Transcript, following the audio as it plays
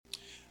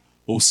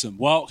Awesome.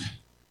 Well,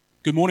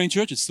 good morning,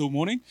 church. It's still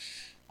morning.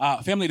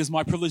 Family, it is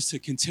my privilege to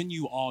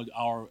continue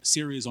our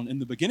series on In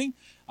the Beginning.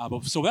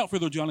 So without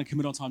further ado, I'm going to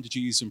commit our time to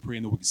Jesus in prayer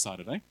and then we can start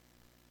today.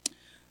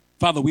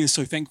 Father, we are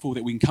so thankful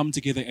that we can come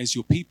together as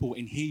your people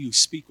and hear you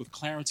speak with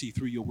clarity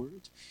through your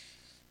word.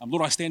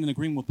 Lord, I stand in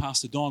agreement with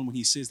Pastor Don when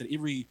he says that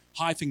every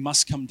high thing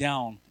must come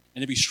down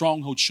and every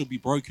stronghold should be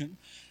broken.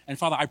 And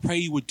Father, I pray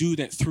you would do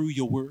that through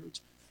your word.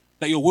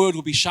 That your word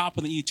will be sharper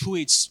than any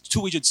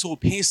two-edged sword,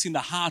 piercing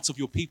the hearts of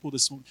your people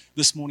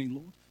this morning,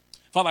 Lord.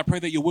 Father, I pray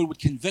that your word would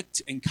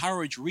convict,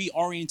 encourage,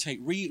 reorientate,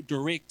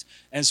 redirect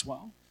as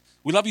well.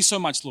 We love you so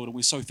much, Lord, and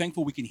we're so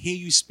thankful we can hear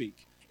you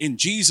speak. In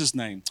Jesus'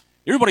 name.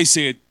 Everybody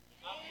said,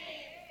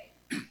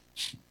 Amen.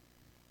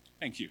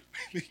 Thank you.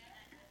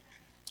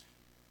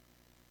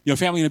 Your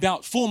family, in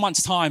about 4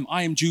 months' time,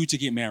 I am due to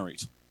get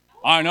married.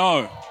 I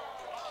know.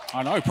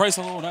 Praise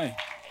the Lord, eh?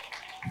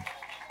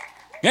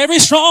 Every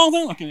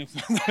strong thing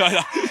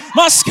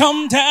must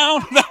come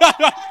down.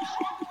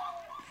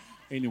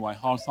 Anyway,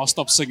 I'll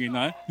stop singing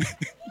now.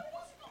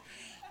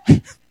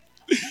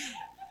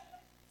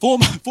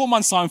 4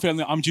 months' time,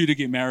 family, I'm due to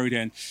get married.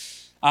 And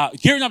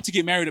gearing up to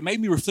get married, it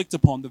made me reflect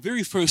upon the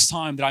very first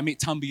time that I met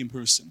Tumby in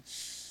person.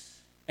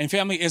 And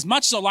family, as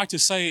much as I like to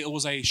say it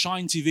was a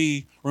Shine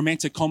TV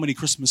romantic comedy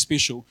Christmas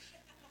special,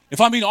 if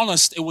I'm being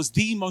honest, it was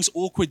the most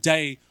awkward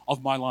day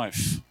of my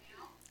life.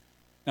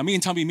 Now, me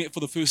and Tumby met for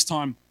the first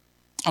time.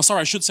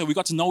 I should say we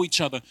got to know each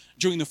other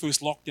during the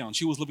first lockdown.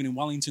 She was living in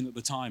Wellington at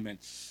the time, and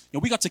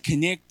we got to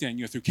connect,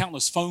 and through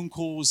countless phone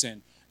calls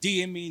and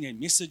DMing and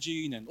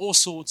messaging and all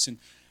sorts. And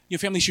your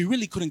family, she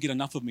really couldn't get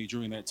enough of me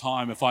during that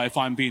time. If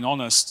I'm being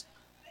honest,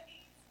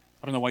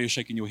 I don't know why you're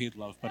shaking your head,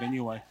 love, but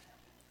anyway.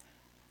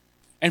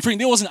 And friend,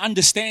 there was an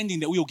understanding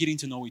that we were getting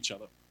to know each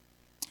other.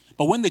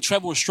 But when the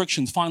travel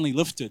restrictions finally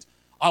lifted,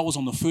 I was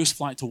on the first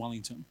flight to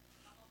Wellington.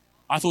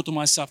 I thought to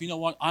myself, you know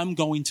what? I'm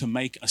going to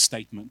make a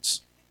statement.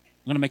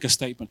 I'm going to make a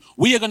statement.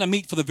 We are going to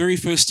meet for the very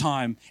first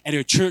time at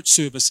our church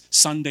service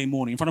Sunday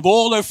morning in front of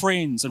all our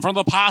friends, in front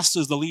of the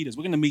pastors, the leaders.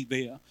 We're going to meet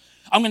there.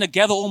 I'm going to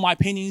gather all my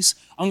pennies.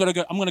 I'm going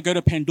to go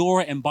to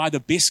Pandora and buy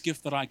the best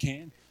gift that I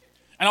can.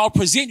 And I'll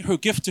present her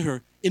gift to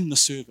her in the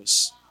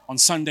service on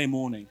Sunday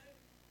morning.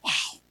 Wow.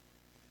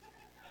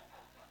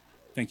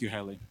 Thank you,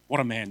 Haley. What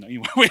a man.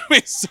 Anyway,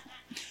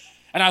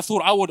 and I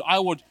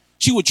thought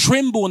she would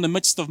tremble in the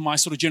midst of my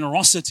sort of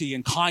generosity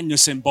and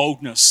kindness and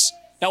boldness.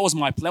 That was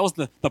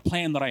the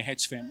plan that I had,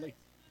 family.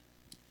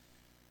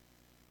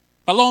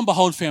 But lo and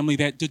behold, family,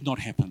 that did not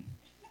happen.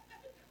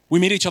 We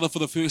met each other for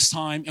the first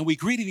time, and we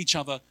greeted each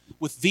other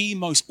with the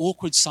most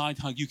awkward side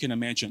hug you can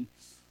imagine.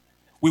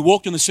 We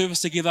walked in the service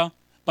together,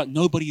 but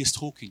nobody is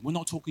talking. We're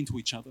not talking to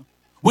each other.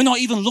 We're not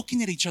even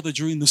looking at each other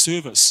during the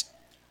service.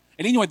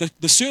 And anyway,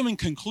 the sermon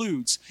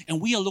concludes, and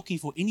we are looking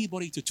for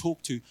anybody to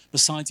talk to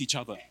besides each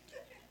other.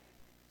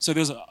 So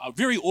there's a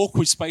very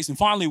awkward space. And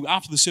finally,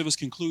 after the service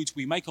concludes,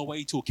 we make our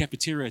way to a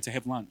cafeteria to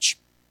have lunch.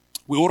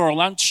 We order our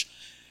lunch,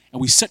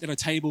 and we sit at a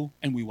table,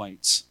 and we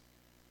wait.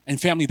 And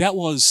family, that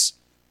was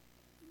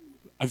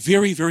a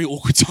very, very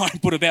awkward time,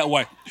 put it that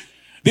way.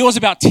 There was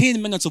about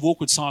 10 minutes of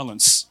awkward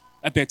silence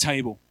at that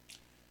table.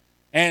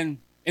 And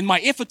in my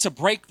effort to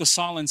break the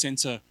silence and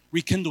to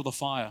rekindle the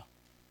fire,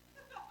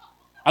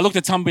 I looked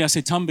at Tumby. I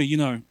said, Tumby,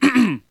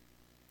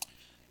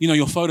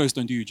 your photos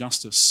don't do you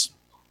justice.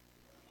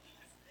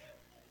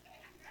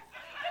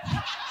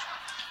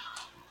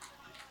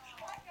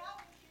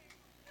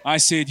 I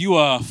said, you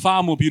are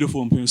far more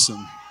beautiful in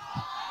person.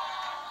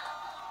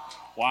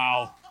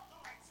 Wow.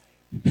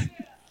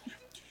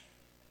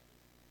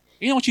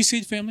 You know what she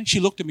said, family?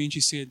 She looked at me and she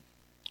said,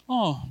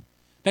 oh,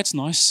 that's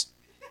nice.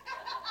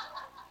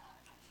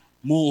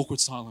 More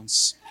awkward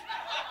silence.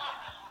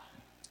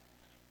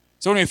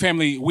 So anyway,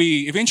 family,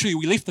 we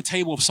left the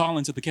table of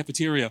silence at the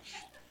cafeteria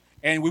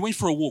and we went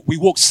for a walk. We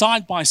walked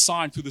side by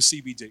side through the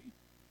CBD.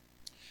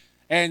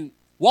 And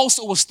whilst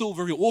it was still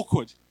very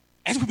awkward,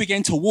 as we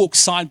began to walk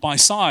side by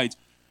side,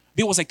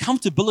 there was a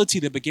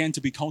comfortability that began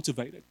to be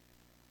cultivated.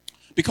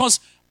 Because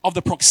of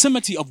the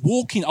proximity of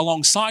walking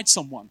alongside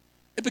someone,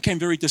 it became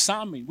very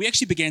disarming. We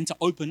actually began to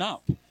open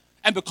up.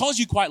 And because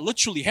you quite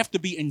literally have to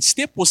be in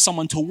step with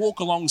someone to walk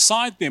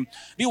alongside them,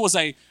 there was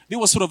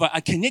sort of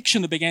a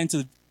connection that began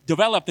to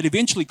develop that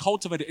eventually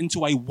cultivated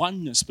into a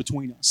oneness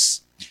between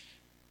us.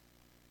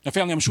 Now,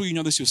 family, I'm sure you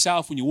know this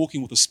yourself when you're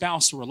walking with a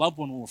spouse or a loved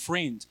one or a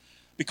friend.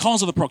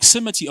 Because of the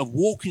proximity of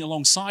walking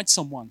alongside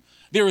someone,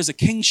 there is a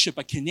kinship,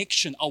 a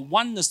connection, a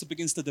oneness that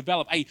begins to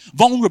develop, a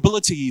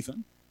vulnerability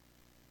even.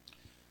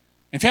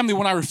 And family,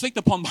 when I reflect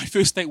upon my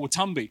first date with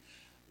Tumby,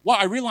 what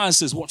I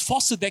realized is what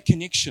fostered that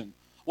connection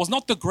was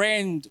not the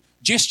grand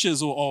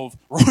gestures of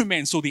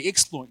romance or the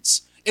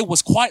exploits. It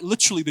was quite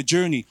literally the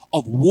journey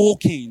of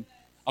walking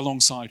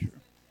alongside her.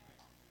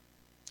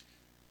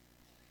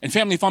 And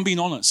family, if I'm being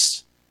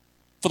honest,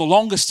 for the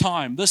longest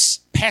time, this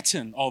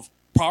pattern of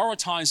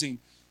prioritizing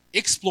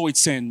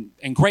exploits and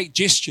great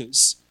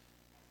gestures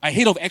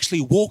ahead of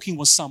actually walking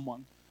with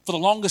someone, for the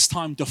longest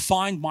time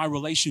defined my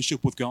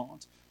relationship with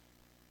God.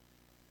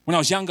 When I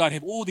was younger, I'd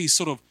have all these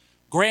sort of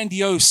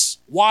grandiose,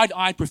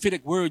 wide-eyed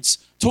prophetic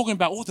words talking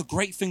about all the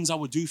great things I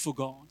would do for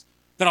God.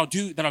 That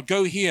I'll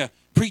go here,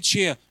 preach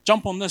here,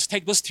 jump on this,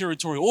 take this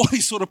territory, all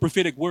these sort of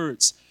prophetic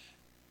words.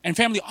 And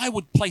family, I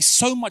would place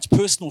so much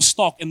personal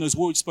stock in those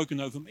words spoken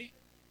over me.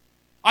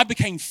 I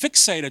became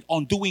fixated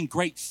on doing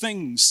great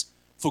things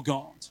for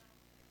God.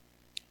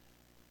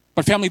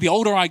 But family, the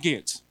older I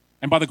get,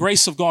 and by the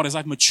grace of God, as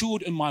I've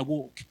matured in my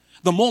walk,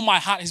 the more my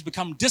heart has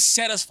become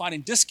dissatisfied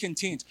and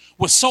discontent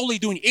with solely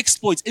doing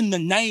exploits in the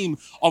name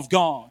of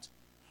God.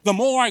 The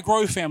more I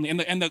grow, family,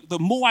 and the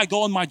more I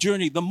go on my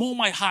journey, the more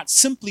my heart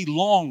simply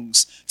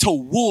longs to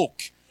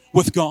walk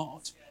with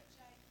God.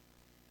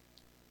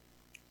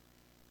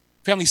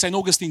 Family, St.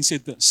 Augustine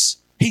said this.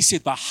 He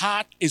said, the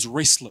heart is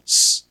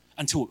restless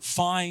until it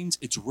finds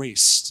its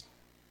rest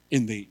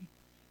in thee.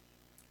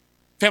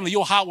 Family,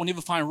 your heart will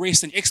never find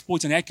rest in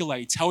exploits and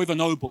accolades, however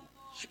noble.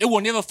 It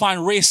will never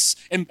find rest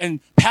in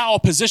power,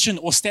 position,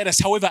 or status,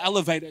 however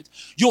elevated.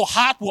 Your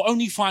heart will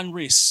only find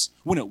rest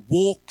when it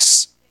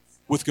walks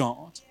with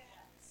God.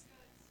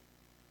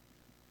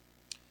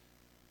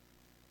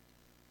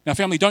 Now,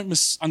 family, don't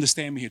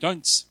misunderstand me here.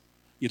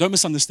 Don't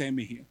misunderstand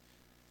me here.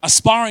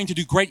 Aspiring to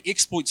do great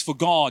exploits for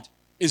God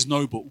is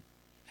noble.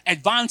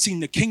 Advancing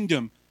the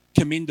kingdom,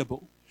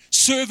 commendable.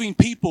 Serving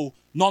people,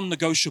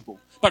 non-negotiable.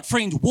 But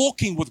friend,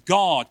 walking with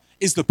God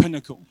is the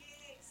pinnacle.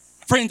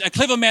 Friend, a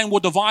clever man will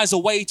devise a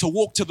way to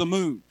walk to the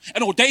moon.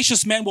 An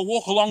audacious man will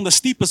walk along the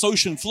steepest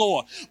ocean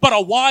floor. But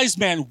a wise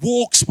man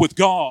walks with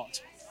God.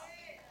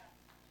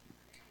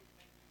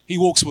 He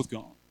walks with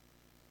God.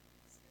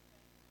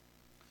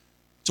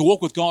 To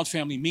walk with God,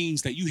 family,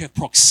 means that you have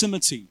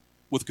proximity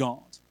with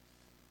God.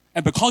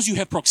 And because you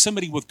have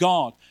proximity with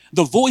God,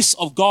 the voice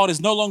of God is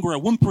no longer a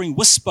whimpering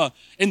whisper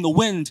in the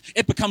wind.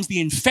 It becomes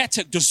the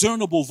emphatic,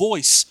 discernible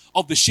voice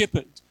of the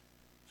shepherd.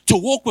 To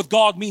walk with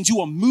God means you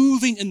are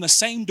moving in the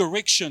same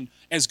direction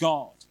as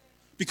God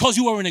because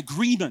you are in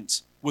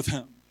agreement with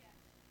Him.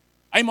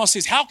 Amos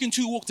says, how can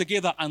two walk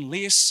together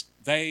unless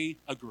they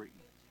agree?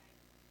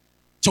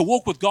 To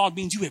walk with God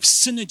means you have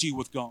synergy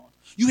with God.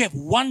 You have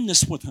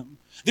oneness with Him.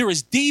 There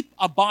is deep,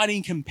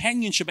 abiding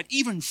companionship and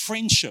even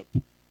friendship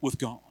with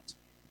God.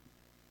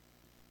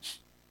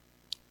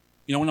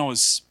 You know, when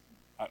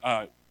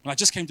I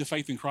just came to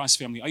faith in Christ,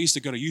 family, I used to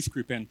go to youth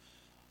group, and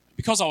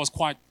because I was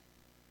quite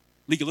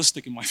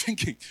legalistic in my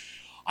thinking,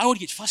 I would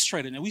get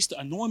frustrated, and it used to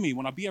annoy me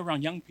when I'd be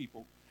around young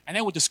people, and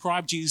they would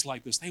describe Jesus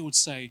like this. They would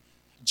say,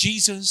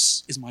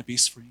 Jesus is my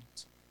best friend.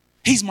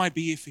 He's my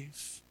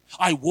BFF.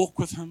 I walk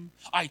with Him.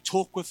 I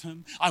talk with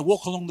Him. I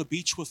walk along the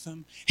beach with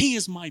Him. He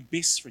is my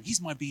best friend.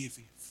 He's my BFF.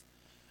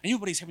 And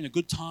everybody's having a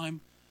good time,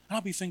 and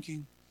I'll be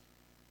thinking,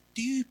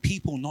 do you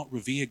people not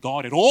revere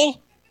God at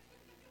all?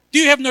 Do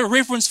you have no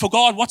reverence for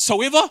God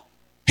whatsoever?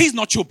 He's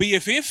not your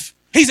BFF.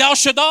 He's El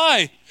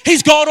Shaddai.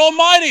 He's God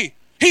Almighty.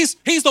 He's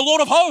the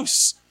Lord of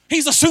hosts.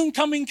 He's the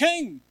soon-coming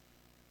King.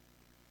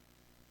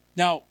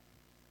 Now,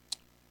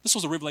 this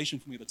was a revelation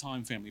for me at the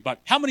time, family, but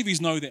how many of you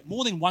know that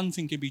more than one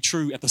thing can be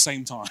true at the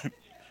same time?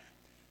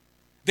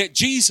 That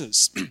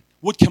Jesus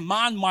would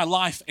command my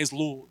life as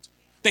Lord,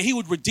 that He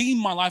would redeem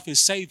my life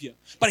as Savior,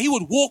 but He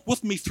would walk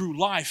with me through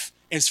life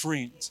as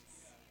friend.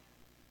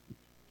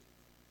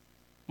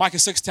 Micah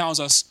 6 tells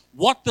us,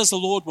 what does the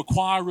Lord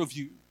require of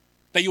you?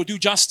 That you'll do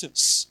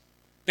justice,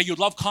 that you'll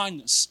love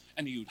kindness,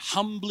 and that you'd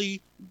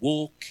humbly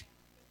walk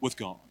with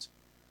God.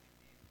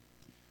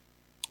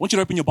 I want you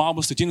to open your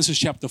Bibles to Genesis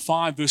chapter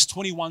 5, verse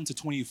 21 to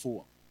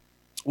 24,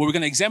 where we're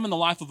going to examine the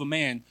life of a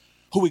man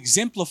who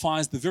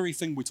exemplifies the very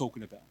thing we're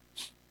talking about.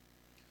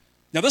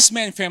 Now, this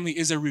man, family,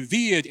 is a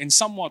revered and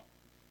somewhat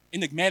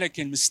enigmatic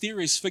and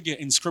mysterious figure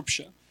in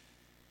Scripture.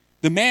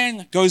 The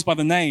man goes by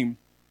the name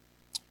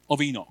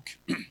of Enoch.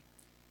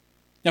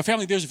 Now,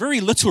 family, there's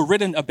very little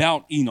written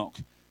about Enoch.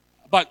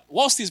 But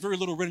whilst there's very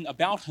little written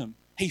about him,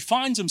 he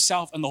finds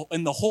himself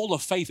in the hall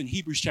of faith in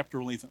Hebrews chapter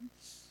 11.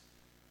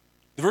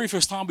 The very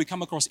first time we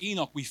come across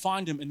Enoch, we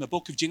find him in the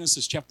book of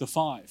Genesis chapter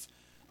 5.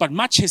 But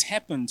much has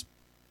happened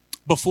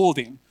before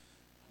then.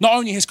 Not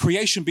only has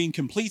creation been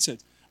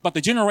completed, but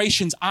the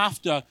generations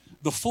after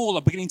the fall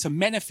are beginning to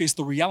manifest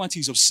the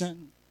realities of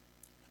sin.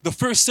 The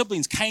first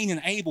siblings, Cain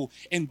and Abel,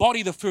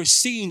 embody the first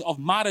scene of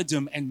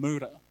martyrdom and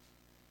murder.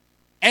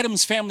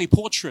 Adam's family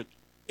portrait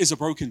is a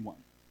broken one.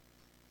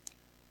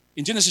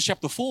 In Genesis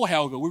chapter 4,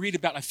 however, we read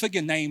about a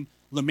figure named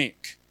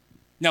Lamech.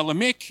 Now,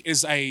 Lamech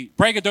is a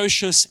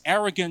braggadocious,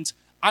 arrogant,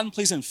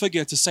 unpleasant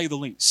figure, to say the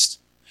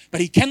least.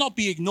 But he cannot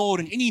be ignored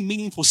in any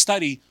meaningful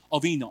study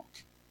of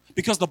Enoch,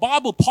 because the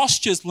Bible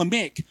postures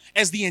Lamech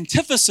as the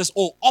antithesis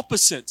or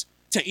opposite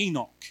to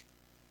Enoch.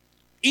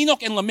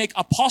 Enoch and Lamech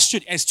are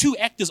postured as two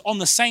actors on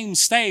the same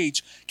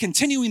stage,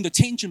 continuing the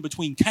tension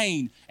between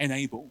Cain and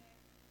Abel.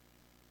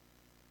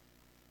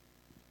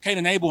 Cain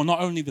and Abel are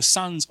not only the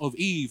sons of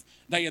Eve,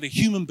 they are the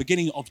human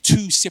beginning of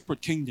two separate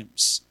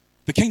kingdoms,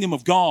 the kingdom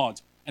of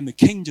God and the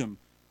kingdom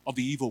of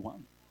the evil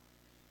one.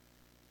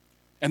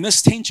 And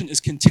this tension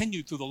is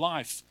continued through the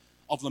life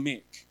of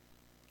Lamech.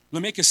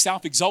 Lamech is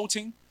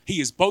self-exalting,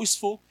 he is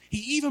boastful, he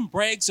even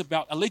brags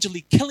about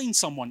allegedly killing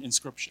someone in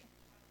Scripture.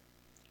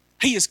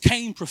 He is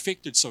Cain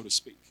perfected, so to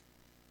speak.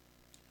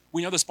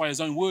 We know this by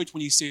his own words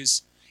when he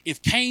says,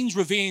 if Cain's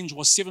revenge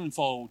was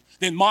sevenfold,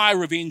 then my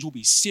revenge will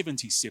be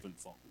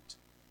 77-fold.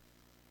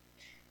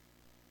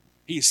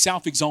 He is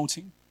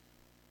self-exalting.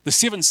 The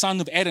seventh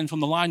son of Adam from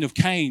the line of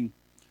Cain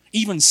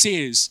even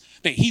says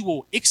that he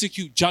will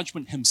execute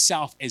judgment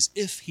himself as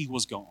if he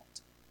was God.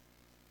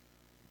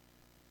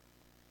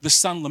 The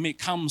son Lamech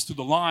comes through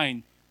the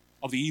line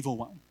of the evil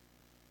one.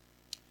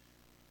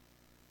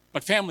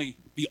 But family,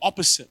 the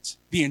opposite,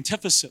 the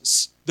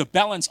antithesis, the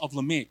balance of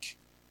Lamech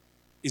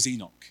is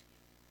Enoch.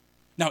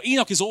 Now,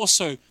 Enoch is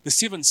also the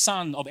seventh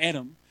son of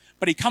Adam,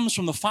 but he comes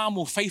from the far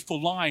more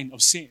faithful line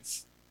of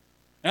Seth.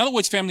 In other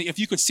words, family, if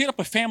you could set up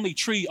a family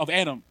tree of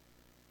Adam,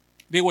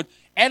 there would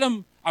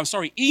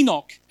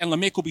Enoch and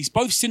Lamech will be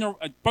both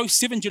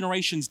 7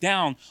 generations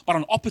down, but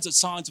on opposite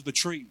sides of the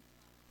tree.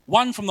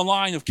 One from the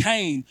line of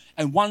Cain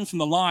and one from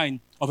the line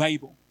of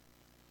Abel.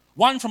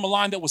 One from a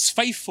line that was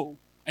faithful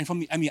and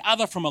the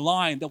other from a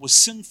line that was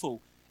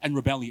sinful and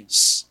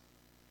rebellious.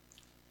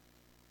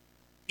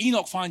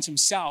 Enoch finds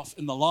himself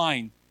in the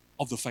line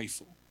of the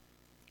faithful.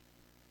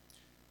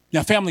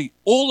 Now, family,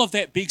 all of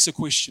that begs a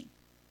question.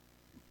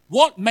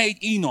 What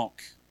made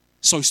Enoch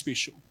so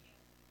special?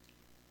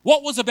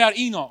 What was about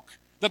Enoch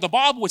that the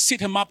Bible would set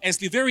him up as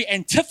the very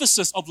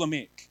antithesis of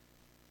Lamech?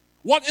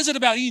 What is it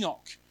about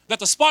Enoch that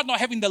despite not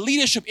having the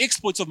leadership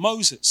exploits of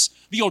Moses,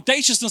 the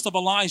audaciousness of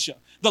Elijah,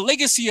 the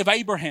legacy of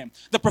Abraham,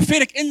 the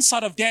prophetic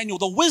insight of Daniel,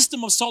 the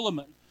wisdom of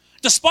Solomon,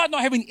 despite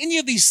not having any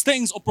of these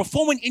things or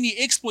performing any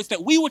exploits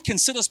that we would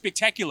consider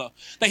spectacular,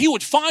 that he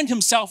would find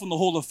himself in the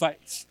hall of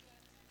faith?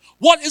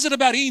 What is it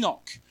about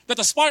Enoch that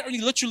despite only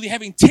literally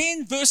having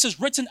 10 verses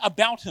written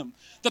about him,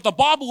 that the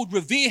Bible would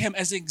revere him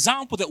as an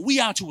example that we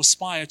are to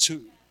aspire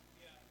to?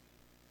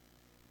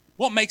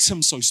 What makes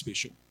him so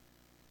special?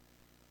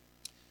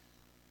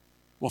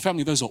 Well,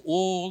 family, those are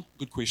all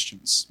good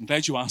questions. I'm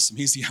glad you asked them.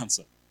 Here's the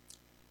answer.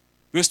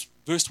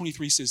 Verse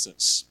 23 says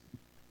this: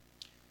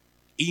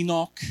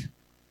 Enoch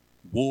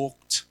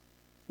walked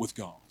with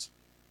God.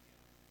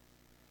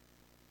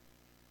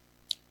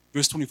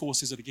 Verse 24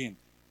 says it again.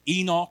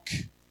 Enoch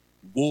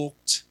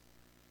walked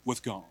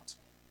with God.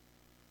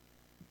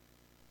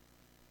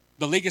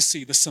 The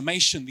legacy, the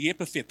summation, the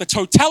epithet, the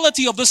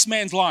totality of this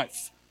man's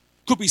life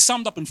could be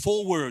summed up in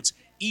 4 words.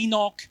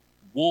 Enoch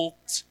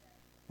walked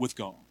with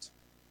God.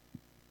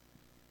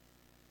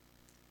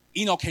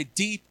 Enoch had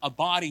deep,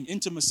 abiding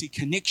intimacy,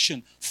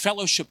 connection,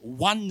 fellowship,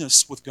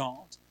 oneness with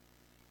God.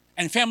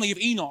 And family of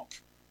Enoch,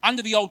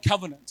 under the old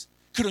covenant,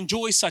 could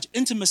enjoy such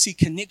intimacy,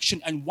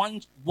 connection, and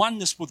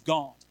oneness with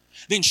God.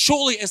 Then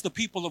surely as the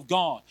people of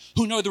God,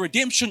 who know the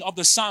redemption of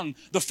the Son,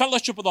 the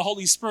fellowship of the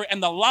Holy Spirit,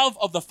 and the love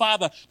of the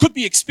Father, could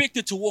be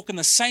expected to walk in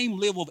the same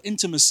level of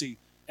intimacy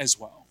as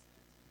well.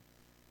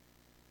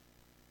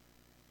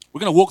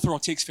 We're going to walk through our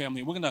text,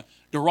 family, and we're going to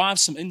derive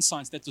some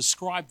insights that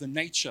describe the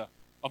nature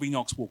of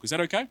Enoch's walk. Is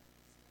that okay?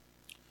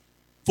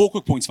 4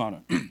 quick points,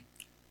 Fano.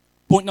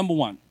 Point number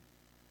 1.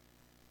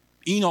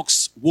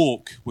 Enoch's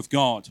walk with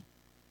God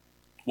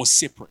was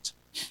separate.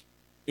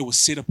 It was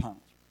set apart.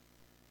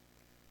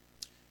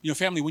 You know,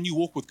 family, when you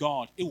walk with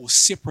God, it will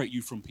separate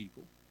you from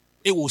people.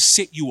 It will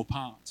set you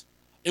apart.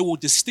 It will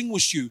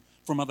distinguish you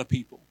from other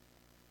people.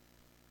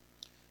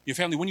 Your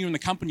family, when you're in the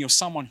company of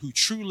someone who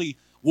truly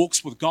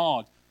walks with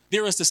God,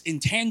 there is this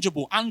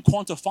intangible,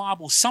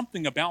 unquantifiable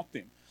something about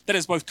them that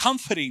is both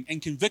comforting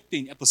and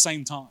convicting at the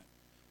same time.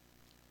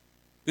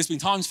 There's been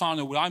times,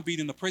 Fano, where I've been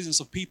in the presence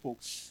of people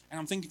and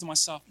I'm thinking to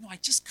myself, I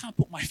just can't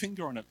put my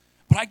finger on it,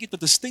 but I get the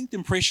distinct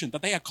impression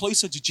that they are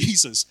closer to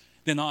Jesus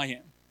than I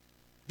am.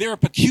 They're a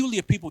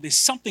peculiar people. There's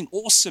something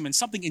awesome and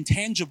something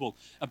intangible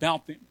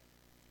about them.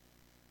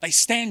 They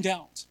stand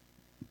out.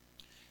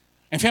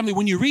 And family,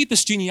 when you read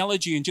this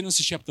genealogy in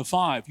Genesis chapter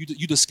 5,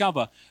 you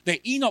discover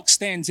that Enoch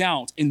stands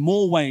out in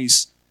more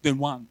ways than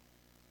one.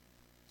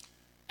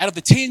 Out of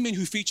the 10 men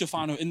who feature,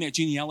 Fano, in that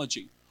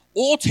genealogy,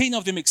 all 10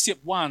 of them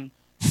except one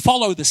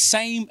follow the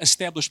same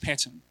established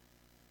pattern.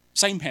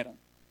 Same pattern.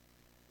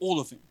 All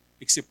of them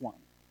except one.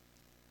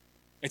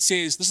 It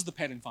says, this is the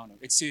pattern, Fano.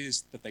 It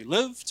says that they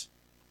lived,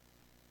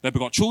 they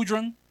begot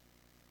children,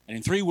 and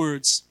in 3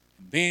 words,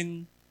 and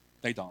then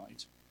they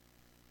died.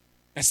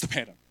 That's the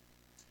pattern.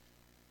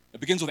 It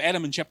begins with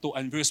Adam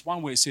in verse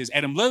 1 where it says,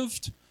 Adam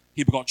lived,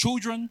 he begot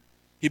children,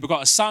 he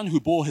begot a son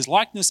who bore his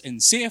likeness in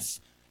Seth,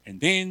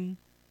 and then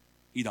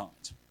he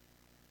died.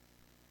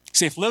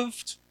 Seth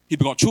lived, he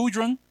begot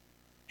children,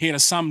 he had a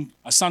son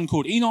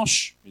called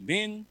Enosh, and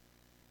then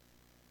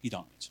he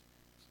died.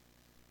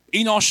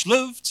 Enosh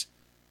lived,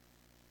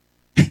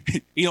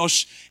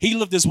 he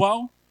lived as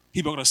well.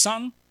 He begot a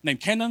son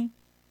named Kenan,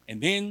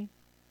 and then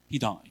he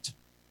died.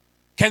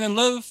 Kenan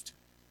lived,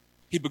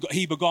 he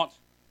begot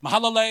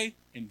Mahalalel,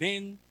 and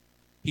then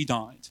he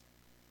died.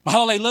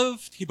 Mahalalel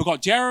lived, he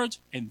begot Jared,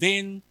 and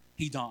then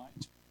he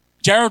died.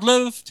 Jared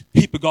lived,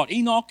 he begot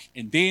Enoch,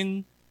 and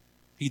then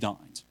he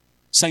died.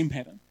 Same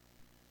pattern.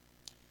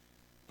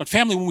 But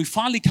family, when we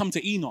finally come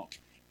to Enoch,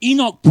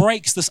 Enoch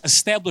breaks this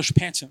established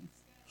pattern.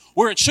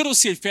 Where it should have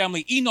said,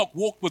 family, Enoch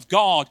walked with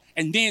God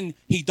and then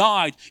he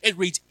died, it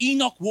reads,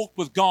 Enoch walked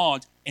with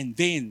God and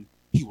then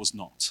he was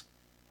not.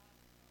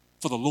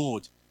 For the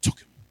Lord took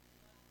him.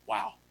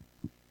 Wow.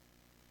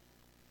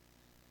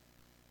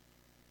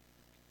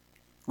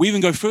 We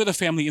even go further,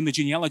 family, in the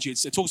genealogy.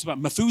 It talks about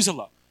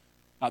Methuselah,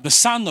 the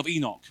son of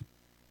Enoch.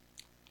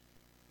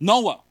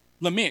 Noah,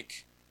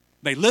 Lamech.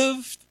 They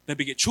lived, they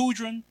beget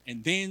children,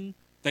 and then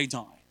they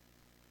die.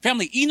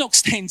 Family, Enoch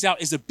stands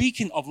out as a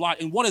beacon of light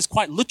in what is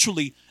quite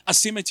literally a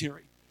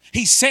cemetery.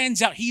 He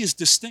stands out, he is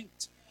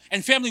distinct.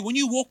 And family, when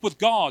you walk with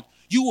God,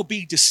 you will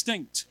be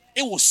distinct.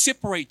 It will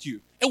separate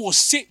you. It will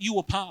set you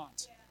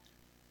apart.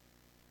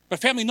 But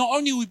family, not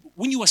only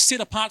when you are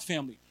set apart,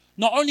 family,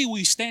 not only will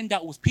you stand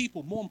out with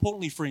people, more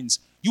importantly, friends,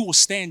 you will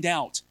stand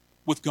out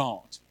with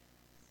God.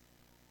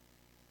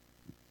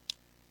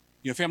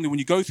 You know, family, when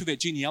you go through that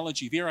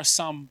genealogy, there are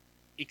some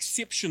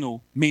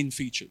exceptional men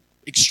featured,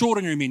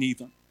 extraordinary men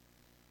even.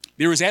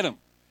 There is Adam,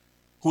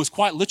 who is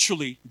quite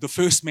literally the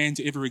first man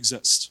to ever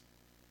exist.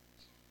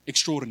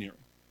 Extraordinary.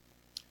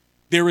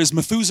 There is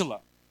Methuselah,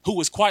 who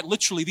was quite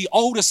literally the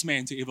oldest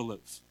man to ever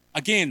live.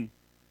 Again,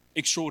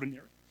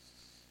 extraordinary.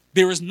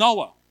 There is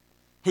Noah,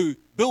 who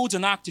builds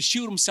an ark to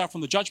shield himself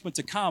from the judgment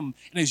to come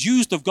and is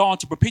used of God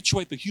to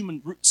perpetuate the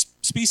human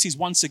species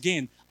once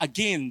again.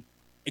 Again,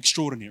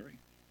 extraordinary.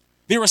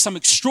 There are some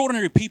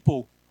extraordinary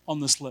people on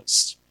this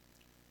list.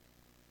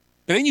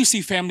 But then you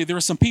see, family, there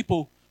are some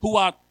people who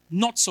are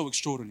not so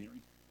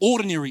extraordinary,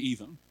 ordinary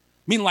even.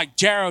 Men like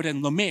Jared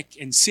and Lamech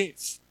and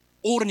Seth,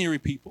 ordinary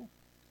people.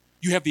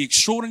 You have the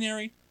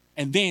extraordinary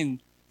and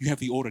then you have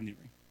the ordinary.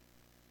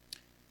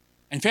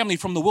 And family,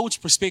 from the world's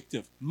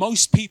perspective,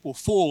 most people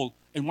fall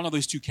in one of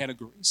those two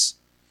categories.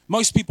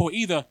 Most people are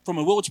either, from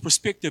a world's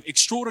perspective,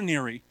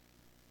 extraordinary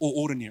or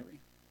ordinary.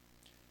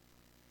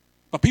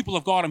 But people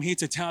of God, I'm here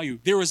to tell you,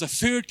 there is a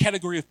third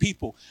category of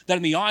people that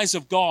in the eyes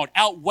of God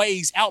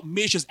outweighs,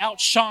 outmeasures,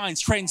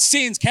 outshines,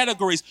 transcends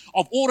categories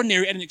of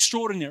ordinary and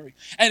extraordinary.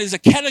 And it is a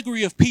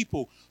category of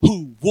people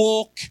who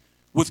walk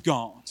with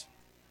God.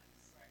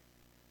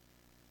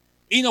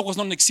 Enoch was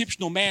not an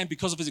exceptional man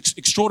because of his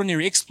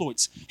extraordinary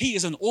exploits. He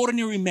is an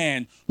ordinary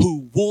man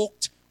who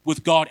walked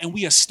with God, and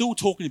we are still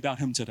talking about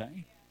him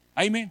today.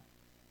 Amen.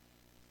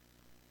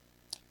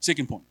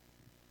 Second point.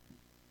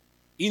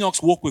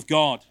 Enoch's walk with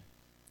God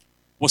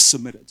was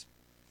submitted.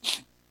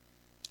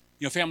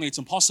 You know, family, it's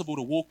impossible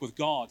to walk with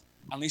God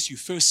unless you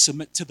first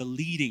submit to the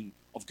leading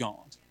of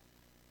God.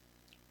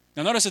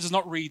 Now, notice it does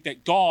not read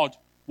that God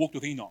walked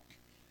with Enoch.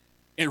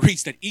 It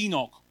reads that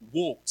Enoch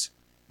walked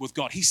with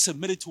God. He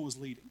submitted to his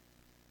leading.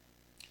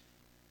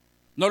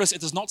 Notice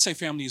it does not say,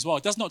 family, as well.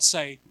 It does not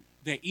say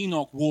that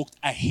Enoch walked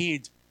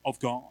ahead of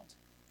God,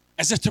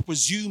 as if to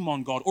presume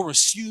on God or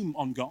assume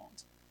on God.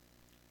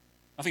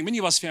 I think many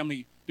of us,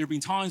 family, there have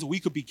been times where we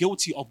could be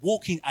guilty of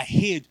walking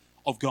ahead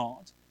of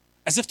God,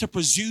 as if to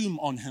presume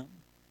on him.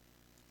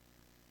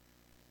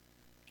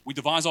 We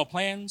devise our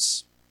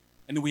plans,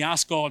 and then we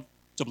ask God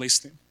to bless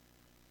them.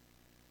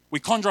 We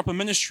conjure up a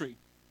ministry,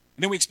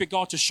 and then we expect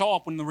God to show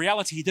up when in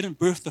reality he didn't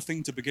birth the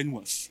thing to begin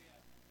with.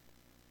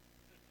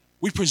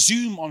 We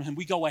presume on him.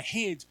 We go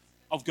ahead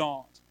of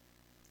God.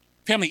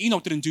 Family,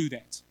 Enoch didn't do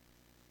that.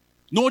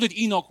 Nor did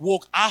Enoch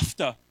walk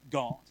after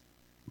God,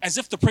 as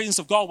if the presence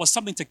of God was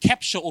something to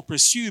capture or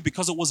pursue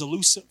because it was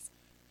elusive.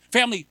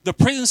 Family, the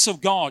presence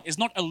of God is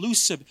not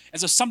elusive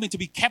as if something to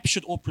be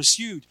captured or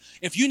pursued.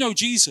 If you know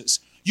Jesus,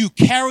 you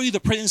carry the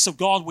presence of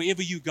God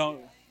wherever you go.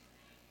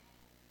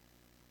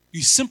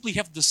 You simply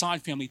have to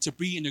decide, family, to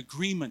be in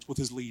agreement with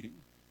his leading.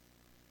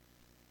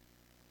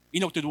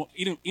 Enoch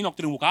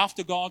didn't walk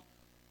after God.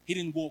 He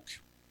didn't walk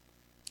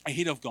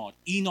ahead of God.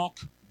 Enoch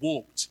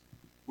walked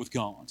with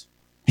God.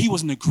 He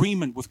was in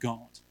agreement with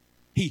God.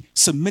 He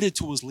submitted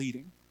to his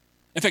leading.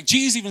 In fact,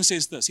 Jesus even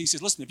says this. He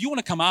says, listen, if you want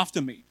to come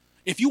after me,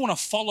 if you want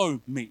to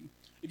follow me,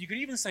 if you could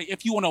even say,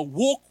 if you want to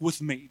walk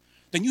with me,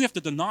 then you have to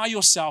deny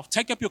yourself,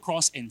 take up your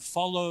cross, and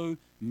follow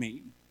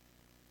me.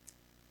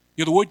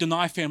 You know, the word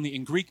deny, family,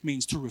 in Greek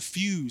means to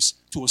refuse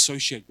to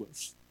associate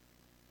with.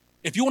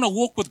 If you want to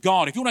walk with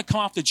God, if you want to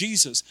come after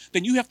Jesus,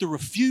 then you have to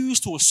refuse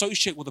to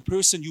associate with the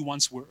person you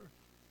once were.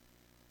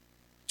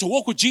 To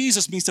walk with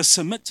Jesus means to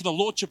submit to the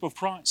Lordship of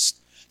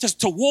Christ.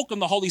 To walk in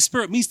the Holy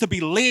Spirit means to be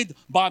led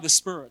by the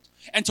Spirit.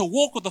 And to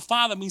walk with the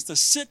Father means to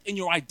sit in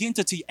your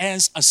identity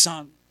as a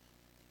son.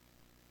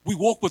 We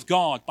walk with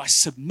God by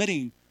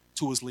submitting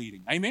to his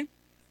leading. Amen?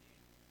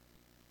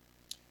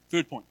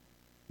 Third point.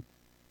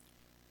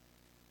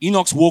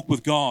 Enoch's walk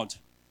with God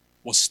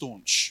was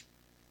staunch.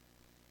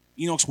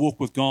 Enoch's walk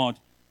with God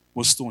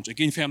was staunch.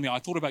 Again, family, I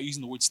thought about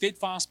using the word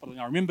steadfast, but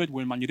I remembered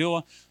we're in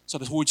Manurewa, so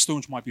the word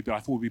staunch might be better. I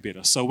thought it would be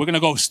better. So we're going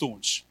to go with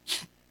staunch.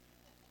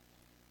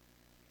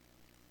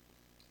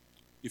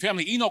 Your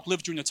family, Enoch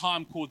lived during a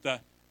time called the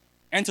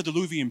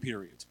antediluvian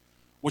period,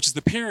 which is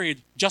the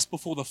period just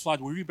before the flood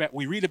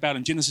we read about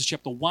in Genesis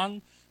chapter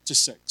 1 to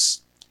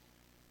 6.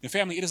 Your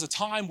family, it is a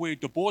time where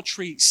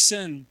debauchery,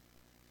 sin,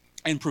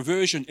 and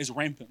perversion is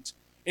rampant.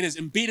 It is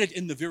embedded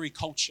in the very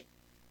culture.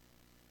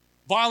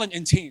 Violent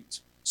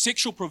intent,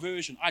 sexual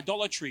perversion,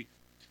 idolatry,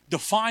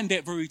 defined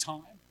that very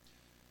time.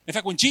 In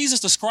fact, when Jesus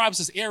describes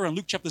this era in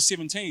Luke chapter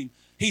 17,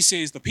 he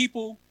says the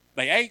people,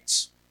 they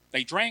ate,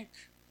 they drank,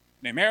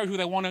 they married who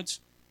they wanted.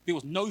 There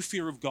was no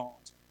fear of God.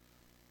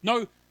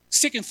 No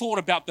second thought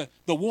about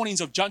the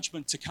warnings of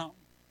judgment to come.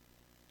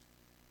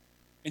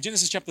 In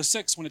Genesis chapter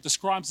 6, when it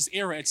describes this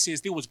era, it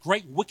says there was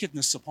great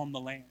wickedness upon the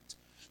land,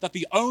 that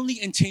the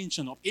only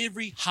intention of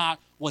every heart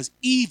was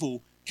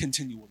evil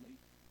continually.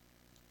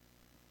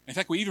 In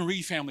fact, we even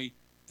read, family,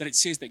 that it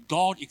says that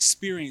God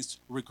experienced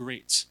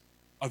regret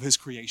of his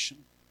creation,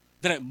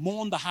 that it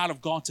mourned the heart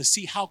of God to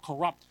see how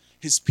corrupt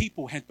his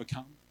people had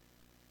become.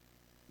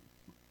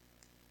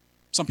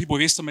 Some people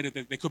have estimated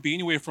that there could be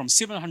anywhere from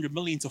 700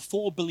 million to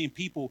 4 billion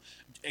people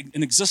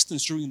in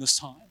existence during this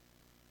time.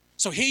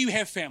 So here you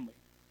have, family,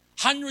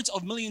 hundreds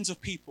of millions of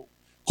people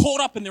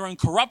caught up in their own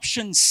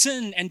corruption,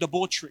 sin, and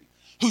debauchery,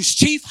 whose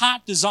chief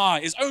heart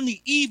desire is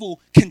only evil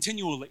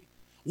continually,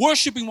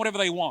 worshipping whatever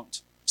they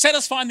want,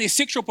 satisfying their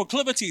sexual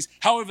proclivities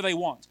however they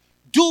want,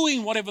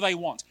 doing whatever they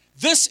want.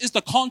 This is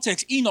the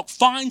context Enoch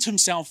finds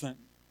himself in.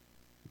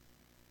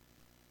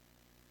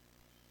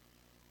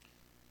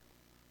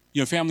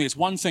 You know, family, it's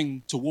one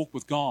thing to walk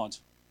with God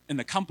in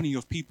the company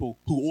of people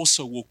who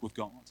also walk with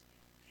God.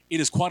 It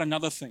is quite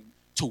another thing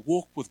to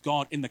walk with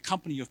God in the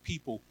company of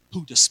people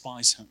who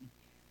despise him.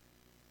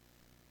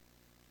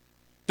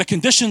 The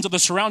conditions of the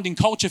surrounding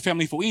culture,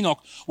 family, for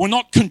Enoch were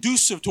not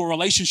conducive to a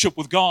relationship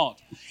with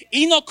God.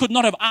 Enoch could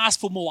not have asked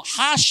for more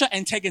harsher,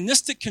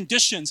 antagonistic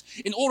conditions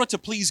in order to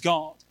please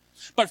God.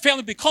 But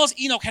family, because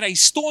Enoch had a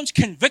staunch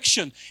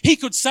conviction, he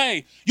could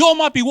say, you all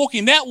might be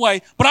walking that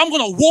way, but I'm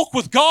going to walk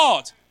with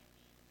God.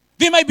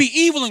 There may be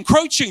evil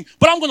encroaching,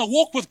 but I'm going to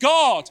walk with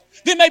God.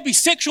 There may be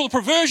sexual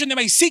perversion. They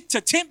may seek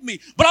to tempt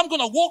me, but I'm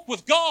going to walk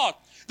with God.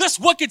 This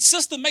wicked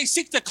system may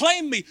seek to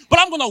claim me, but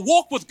I'm going to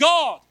walk with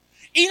God.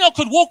 Enoch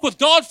could walk with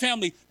God,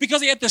 family,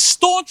 because he had the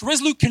staunch,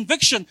 resolute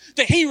conviction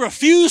that he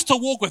refused to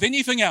walk with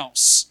anything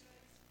else.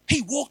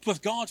 He walked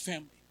with God,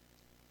 family.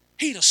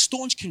 He had a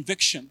staunch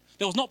conviction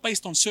that was not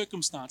based on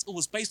circumstance. It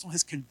was based on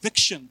his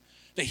conviction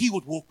that he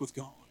would walk with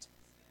God.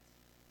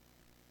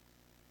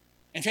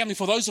 And family,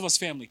 for those of us,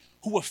 family,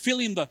 who are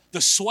feeling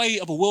the sway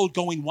of a world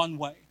going one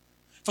way,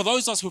 for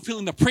those of us who are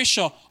feeling the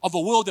pressure of a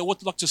world that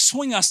would like to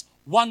swing us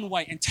one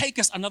way and take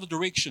us another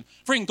direction,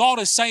 friend, God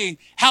is saying,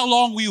 how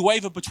long will you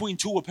waver between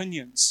two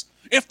opinions?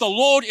 If the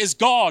Lord is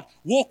God,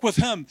 walk with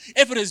him.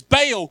 If it is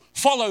Baal,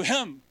 follow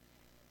him.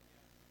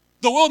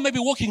 The world may be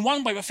walking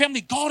one way, but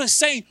family, God is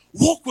saying,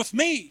 walk with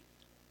me.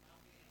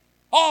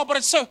 But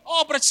it's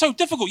so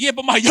difficult. Yeah,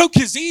 but my yoke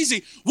is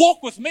easy.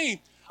 Walk with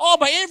me.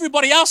 But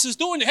everybody else is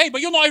doing it. Hey, but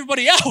you're not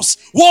everybody else.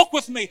 Walk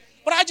with me.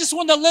 But I just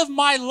want to live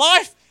my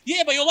life.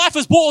 Yeah, but your life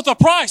is bought with a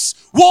price.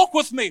 Walk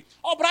with me.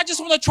 But I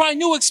just want to try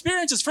new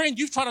experiences. Friend,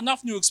 you've tried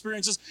enough new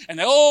experiences, and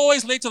they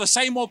always lead to the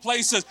same old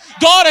places.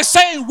 God is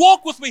saying,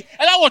 walk with me,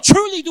 and I will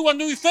truly do a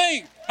new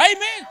thing.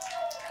 Amen.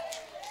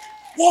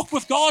 Walk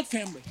with God,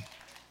 family.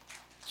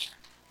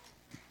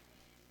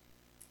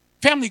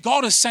 Family,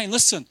 God is saying,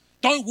 listen,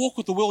 don't walk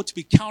with the world to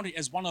be counted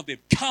as one of them.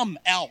 Come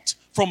out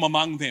from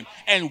among them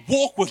and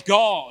walk with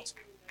God.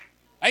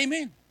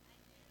 Amen.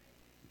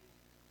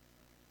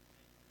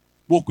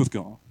 Walk with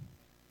God.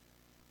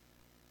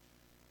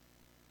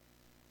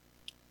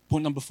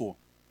 Point number 4.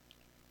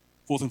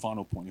 Fourth and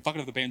final point. If I could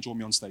have the band join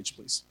me on stage,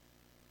 please.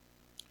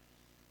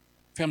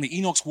 Family,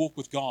 Enoch's walk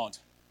with God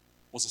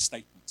was a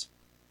statement.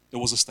 There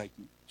was a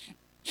statement.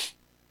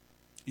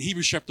 In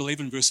Hebrews chapter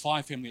 11, verse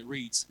 5, family, it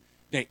reads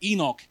that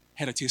Enoch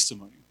had a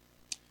testimony.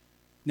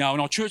 Now,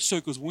 in our church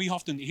circles, when we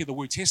often hear the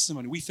word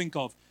testimony, we think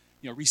of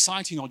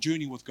reciting our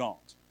journey with God,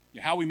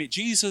 how we met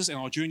Jesus and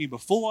our journey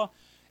before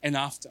and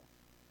after.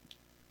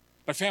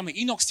 But family,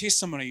 Enoch's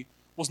testimony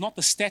was not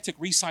the static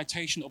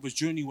recitation of his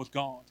journey with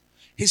God.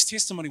 His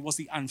testimony was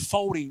the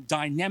unfolding,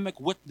 dynamic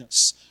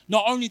witness,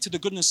 not only to the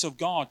goodness of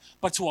God,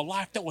 but to a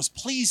life that was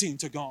pleasing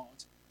to God.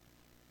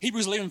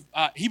 Hebrews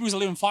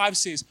 11:5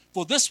 says,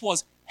 for this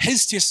was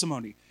his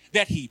testimony,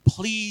 that he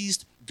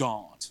pleased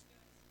God.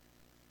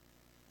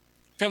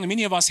 Family,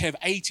 many of us have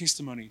a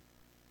testimony,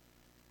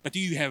 but do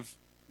you have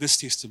this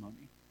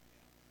testimony?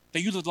 That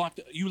you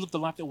lived a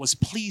life that was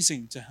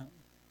pleasing to him.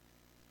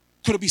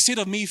 Could it be said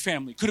of me,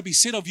 family? Could it be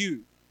said of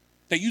you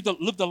that you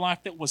lived a life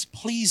that was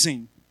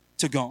pleasing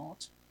to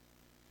God?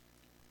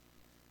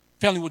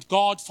 Family, would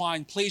God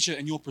find pleasure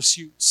in your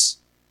pursuits?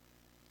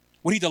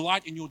 Would he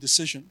delight in your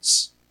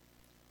decisions?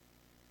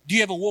 Do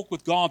you have a walk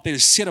with God that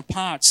is set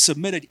apart,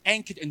 submitted,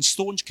 anchored in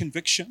staunch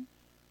conviction?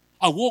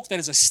 A walk that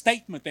is a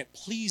statement that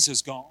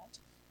pleases God.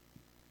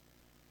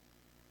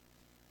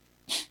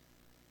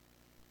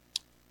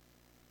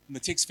 In the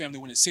text, family,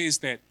 when it says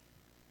that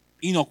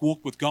Enoch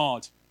walked with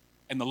God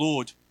and the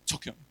Lord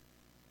took him,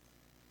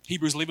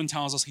 Hebrews 11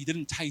 tells us he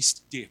didn't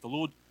taste death. The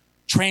Lord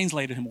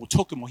translated him or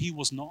took him, or he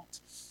was not.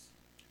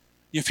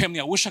 Family,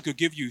 I wish I could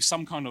give you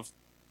some kind of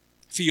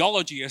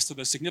theology as to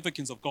the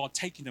significance of God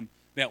taking him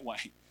that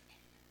way.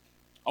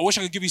 I wish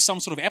I could give you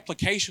some sort of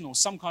application or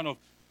some kind of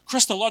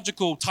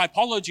Christological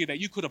typology that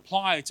you could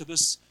apply to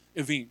this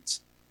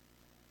event.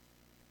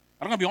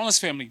 I'm going to be honest,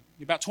 family.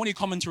 About 20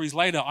 commentaries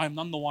later, I am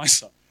none the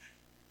wiser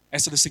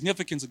as to the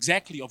significance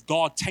exactly of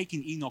God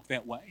taking Enoch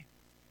that way.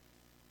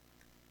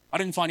 I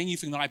didn't find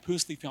anything that I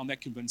personally found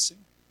that convincing.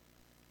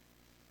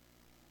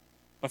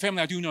 But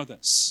family, I do know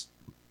this,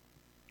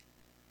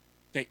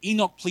 that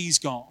Enoch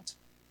pleased God,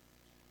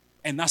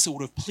 and thus it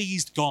would have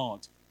pleased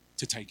God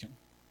to take him.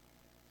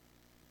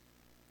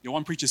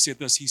 One preacher said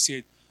this. He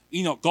said,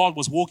 God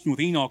was walking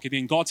with Enoch, and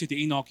then God said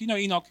to Enoch,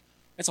 Enoch,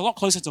 it's a lot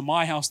closer to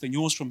my house than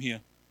yours from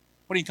here.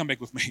 Why don't you come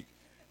back with me?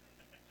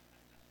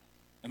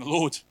 And the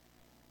Lord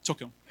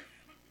took him.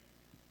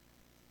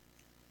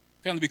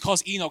 Family,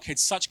 because Enoch had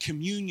such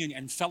communion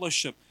and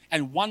fellowship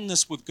and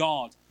oneness with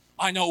God,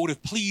 I know it would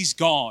have pleased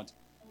God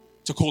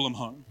to call him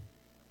home.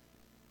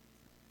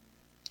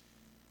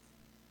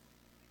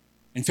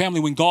 And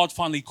family, when God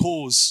finally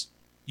calls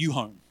you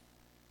home,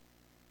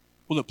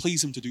 will it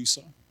please him to do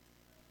so?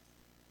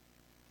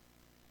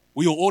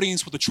 Will your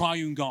audience with the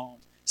triune God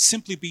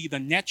simply be the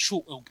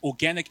natural,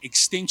 organic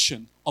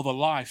extension of a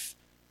life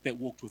that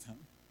walked with him?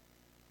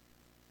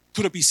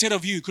 Could it be said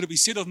of you, could it be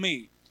said of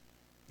me,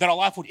 that our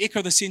life would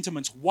echo the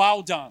sentiments,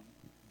 well done,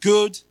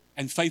 good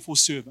and faithful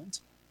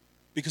servant,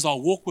 because our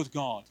walk with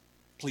God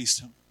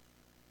pleased him?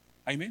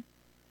 Amen?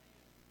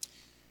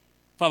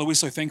 Father, we're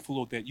so thankful,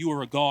 Lord, that you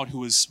are a God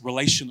who is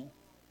relational,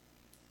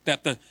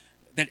 that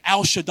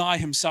El Shaddai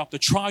himself, the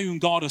triune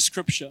God of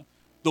Scripture,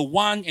 the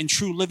one and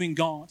true living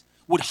God,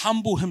 would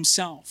humble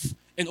himself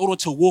in order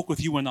to walk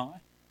with you and I.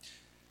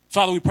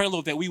 Father, we pray,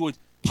 Lord, that we would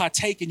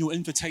partake in your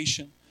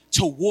invitation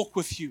to walk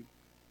with you,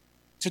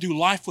 to do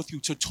life with you,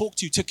 to talk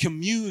to you, to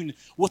commune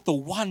with the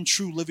one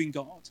true living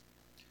God.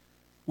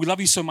 We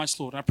love you so much,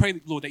 Lord. I pray,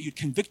 Lord, that you'd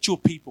convict your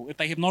people, if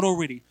they have not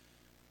already,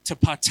 to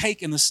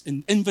partake in this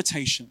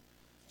invitation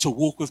to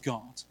walk with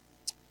God.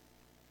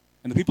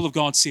 And the people of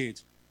God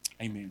said,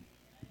 amen.